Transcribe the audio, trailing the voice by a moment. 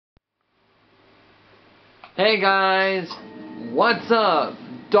Hey guys, what's up?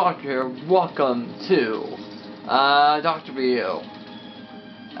 Doctor, welcome to Doctor Video.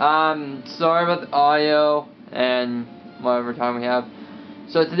 Sorry about the audio and whatever time we have.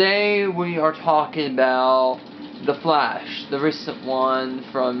 So today we are talking about The Flash, the recent one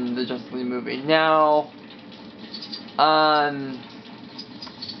from the Justice League movie. Now, I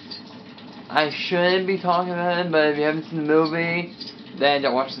shouldn't be talking about it, but if you haven't seen the movie, then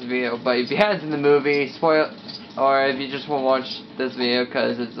don't watch this video. But if you haven't seen the movie, spoil, or if you just want to watch this video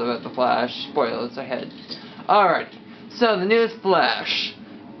because it's about the Flash, spoilers ahead. Alright, so the newest Flash,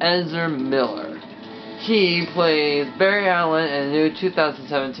 Ezra Miller. He plays Barry Allen in the new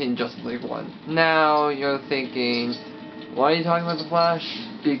 2017 Justice League 1. Now you're thinking, why are you talking about the Flash?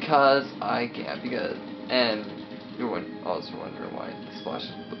 Because I can. And you're also wondering why this Flash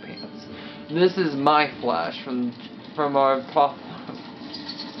is the pants. This is my Flash from our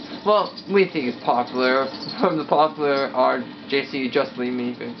well, we think it's popular, from the popular RJC Justice League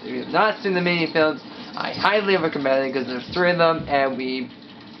minifilms. If you have not seen the minifilms, I highly recommend it because there's 3 of them and we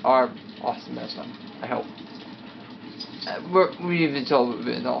are awesome at them, I hope. We've been told we've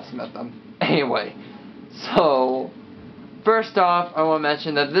been awesome at them. Anyway, so first off, I want to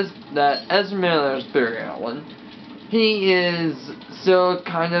mention that Ezra Miller's Barry Allen, he is still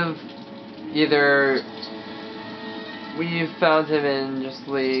kind of either we found him in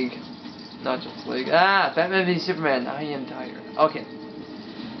Batman v Superman. I am tired. Okay,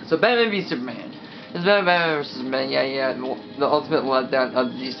 so Batman v Superman. It's Batman vs Superman. Yeah, the ultimate letdown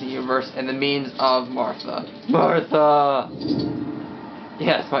of the DC universe and the means of Martha.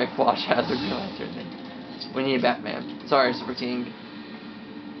 Yes, my Flash has a Green Lantern name. We need Batman. Sorry, Super King.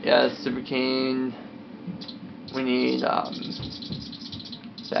 Yes, Super King. We need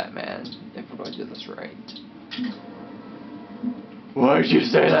Batman, if we're going to do this right. Why did you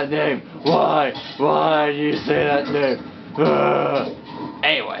say that name? Why? Why did you say that name?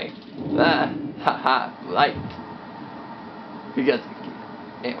 Anyway. Light. Because,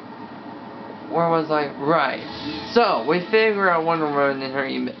 anyway. Where was I? Right. So, we figure out Wonder Woman in her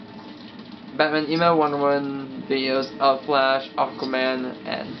email. Batman email Wonder Woman videos of Flash, Aquaman,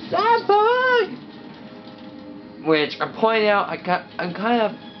 and Cyborg! Which I'm pointing out, I'm kind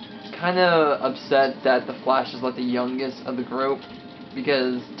of upset that the Flash is like the youngest of the group,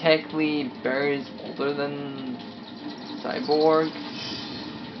 because technically Barry's older than Cyborg.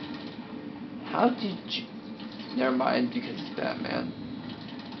 How did you? Never mind, because it's Batman.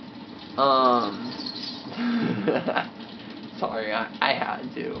 Sorry, I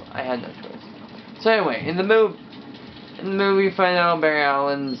had to. I had no choice. So anyway, in the movie, we find out Barry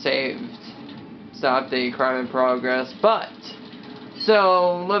Allen stopped the crime in progress, but,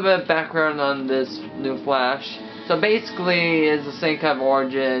 so, a little bit of background on this new Flash. So basically, it's the same kind of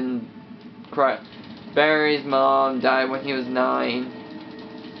origin. Barry's mom died when he was 9.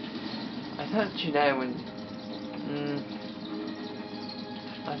 I thought she died when,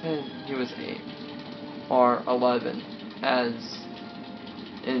 I thought he was 8. Or 11, as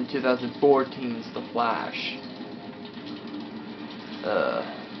in 2014's The Flash.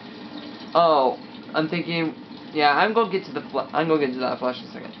 Oh, I'm thinking, yeah, I'm gonna get to that Flash in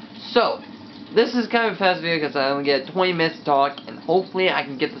a second. So, this is kind of a fast video because I only get 20 minutes to talk, and hopefully I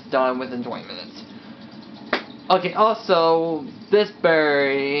can get this done within 20 minutes. Okay, also, this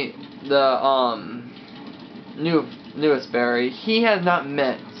Barry, the newest Barry, he has not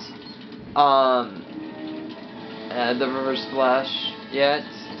met the Reverse Flash yet.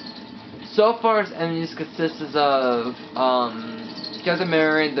 So far, his enemies consists of Captain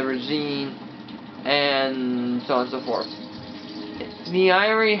Mary, the Regine, and so on and so forth. The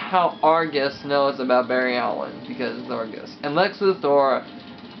irony how Argus knows about Barry Allen, because it's Argus. And Lex Luthor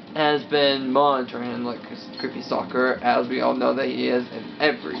has been monitoring him like a creepy stalker, as we all know that he is in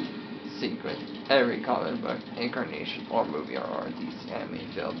every comic book incarnation or movie or DC anime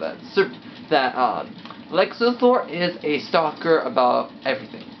film that Lex Luthor is a stalker about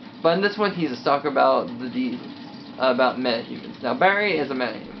everything. But in this one, he's a stalker about about metahumans. Now, Barry is a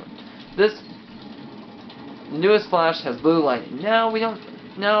metahuman. This newest Flash has blue lightning. Now, a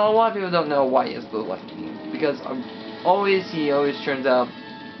lot of people don't know why he has blue lightning, because he always turns out,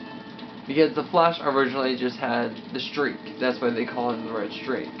 because the Flash originally just had the streak. That's why they call him the Red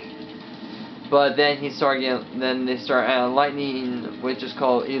Streak. But then they start adding lightning, which is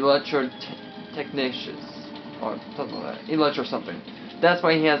called electrotechnicious, or something like that, electro something. That's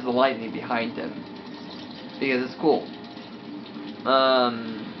why he has the lightning behind him, because it's cool.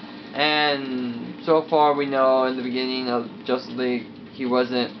 And so far we know in the beginning of Justice League, he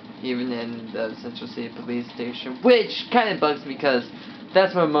wasn't even in the Central City Police Station, which kind of bugs me because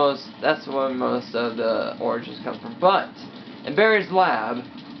that's where most of the origins come from. But in Barry's lab,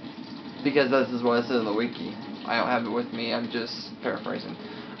 because this is what it says in the wiki, I don't have it with me, I'm just paraphrasing.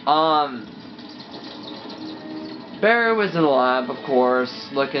 Barry was in the lab, of course,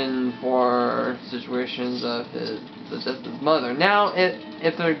 looking for situations of the death of his mother. Now,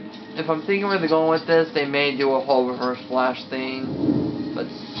 if I'm thinking where they're going with this, they may do a whole Reverse Flash thing, but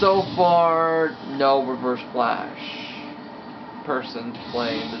so far, no Reverse Flash person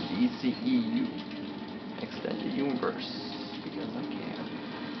playing the DCEU Extended Universe, because I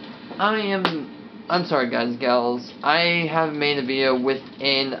can. I'm sorry guys and gals, I haven't made a video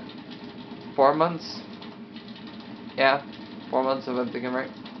within 4 months. Yeah, 4 months if I'm thinking right.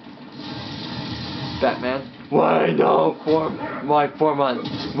 Batman. Why no? Why 4 months?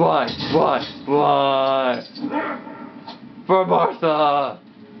 Why? For Martha.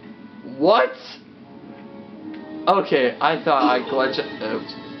 What? Okay, I thought I glitched it.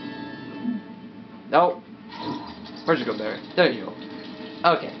 Nope. Where'd you go, Barry? There you go.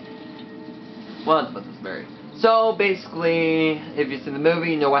 Okay. Well, that's this Barry. So basically, if you've seen the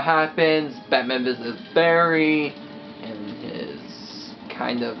movie, you know what happens. Batman visits Barry and his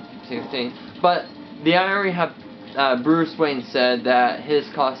kind of same thing. But the irony have Bruce Wayne said that his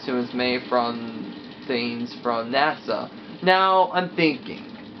costume is made from things from NASA. Now I'm thinking.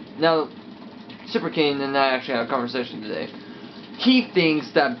 Now, Super King and I actually had a conversation today. He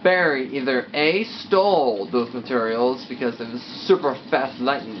thinks that Barry either A, stole those materials because of his super fast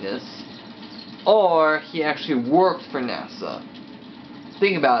lightningness, or he actually worked for NASA.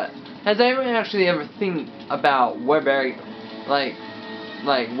 Think about it. Has anyone actually ever think about where Barry, like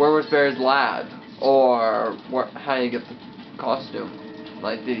where was Barry's lab, or how did he get the costume?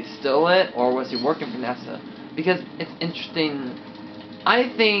 Like, did he steal it, or was he working for NASA? Because it's interesting. I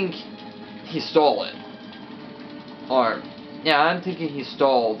think he stole it. Or, yeah, I'm thinking he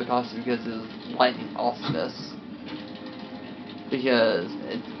stole the costume because of his lightning awesomeness. Because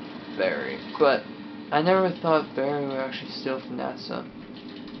it's Barry. But I never thought Barry would actually steal from NASA.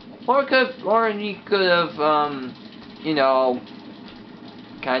 Or he could have, you know,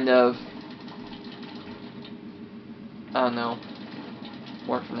 kind of, I don't know,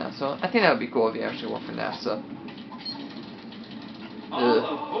 work for NASA. I think that would be cool if he actually worked for NASA.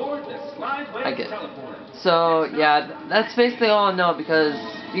 I get it. So, yeah, that's basically all I know, because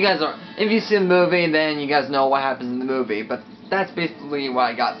you guys are, if you see the movie, then you guys know what happens in the movie, but that's basically what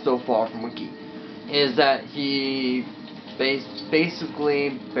I got so far from Wiki, is that he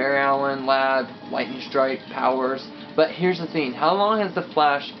basically Barry Allen lab, lightning strike, powers, but here's the thing, how long has the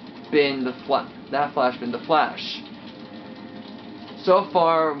Flash been the Flash? So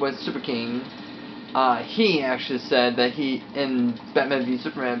far with Super King, he actually said that he, in Batman v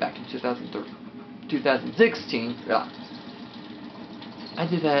Superman back in 2016, I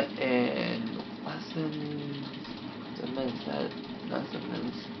did that in less than 7 minutes, not 7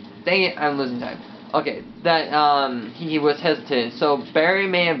 minutes. Dang it, I'm losing time. Okay, that, he was hesitant, so Barry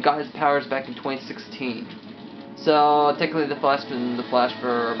may have got his powers back in 2016. So, technically the Flash been the Flash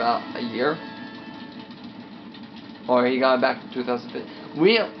for about a year. Or he got it back in 2015.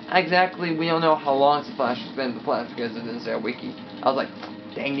 We don't know how long the Flash has been the Flash because it didn't say a wiki. I was like,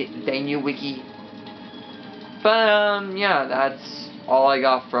 dang it, dang you, wiki. But, yeah, that's all I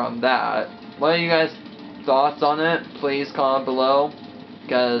got from that. What are you guys' thoughts on it? Please comment below,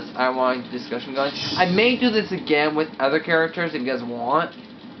 because I want a discussion going. I may do this again with other characters if you guys want.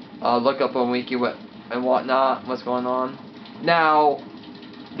 Look up on wiki and whatnot, what's going on. Now,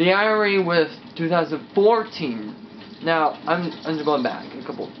 the irony with 2014. Now, I'm just going back a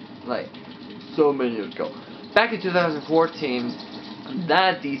couple, like, so many years ago. Back in 2014,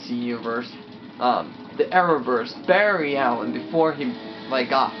 that DC universe, the Arrowverse, Barry Allen, before he, like,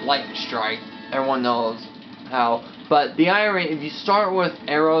 got lightning strike, everyone knows how. But the irony, if you start with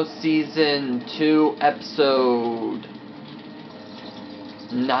Arrow Season 2, Episode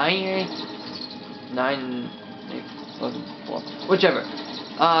 9, whichever.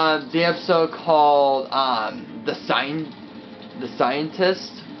 The episode called The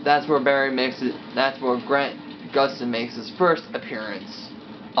Scientist. That's where Barry makes it. That's where Grant Gustin makes his first appearance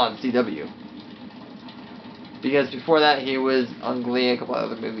on CW. Because before that, he was on Glee, a couple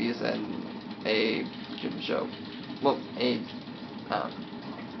other movies, and a gym show. Well, a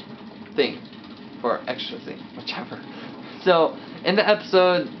thing for extra thing, whichever. So in the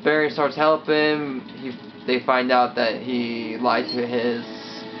episode, Barry starts helping. They find out that he lied to his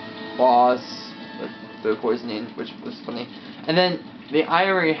boss with food poisoning, which was funny. And then the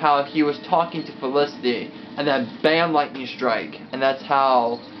irony how he was talking to Felicity, and then bam, lightning strike, and that's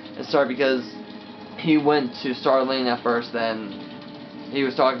how it started. Because he went to Starling at first, then he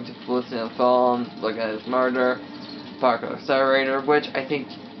was talking to Felicity on the phone, looking at his murder, particle accelerator, which I think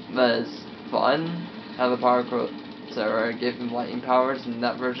was fun. How the particle accelerator gave him lightning powers in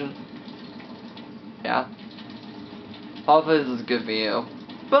that version. Yeah. Hopefully this is a good video.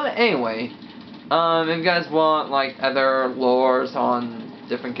 But anyway, if you guys want like other lores on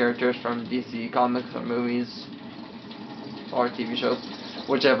different characters from DC comics or movies or TV shows,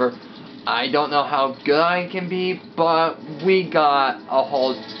 whichever, I don't know how good I can be, but we got a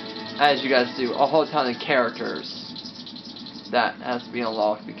whole, as you guys do, a whole ton of characters that has to be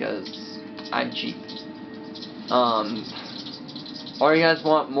unlocked because I'm cheap. Or you guys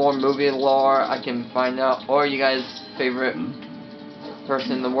want more movie lore, I can find out. Or you guys' favorite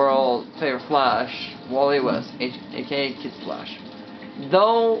person in the world, favorite Flash, Wally West, aka Kid Flash.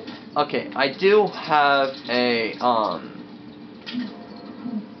 Though, okay, I do have a,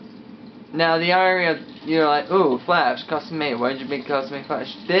 now the area, you're like, ooh, Flash, custom made, why did you make custom made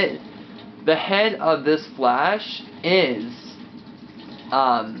Flash? The head of this Flash is,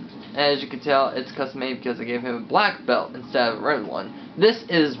 as you can tell, it's custom made because I gave him a black belt instead of a red one. This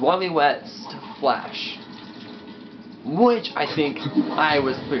is Wally West Flash, which I think I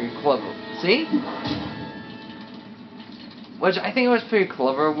was pretty clever. See? Which I think I was pretty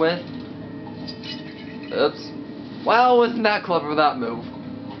clever with. Oops. Well, wasn't that clever with that move.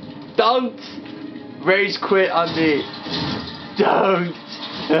 Don't rage quit on me. Don't.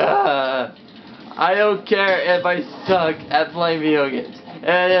 I don't care if I suck at playing video games.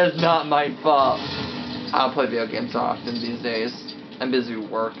 It is not my fault. I don't play video games often these days. I'm busy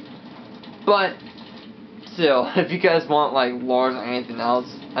with work. But still, if you guys want like lores or anything else,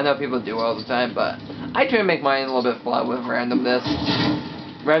 I know people do all the time, but I try to make mine a little bit fun with randomness.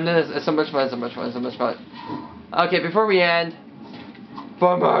 Randomness is so much fun, so much fun, so much fun. Okay, before we end,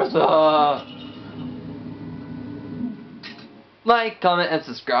 for Martha, like, comment, and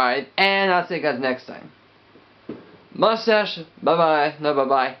subscribe, and I'll see you guys next time. Mustache, bye bye, no bye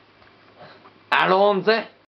bye. Allons-y.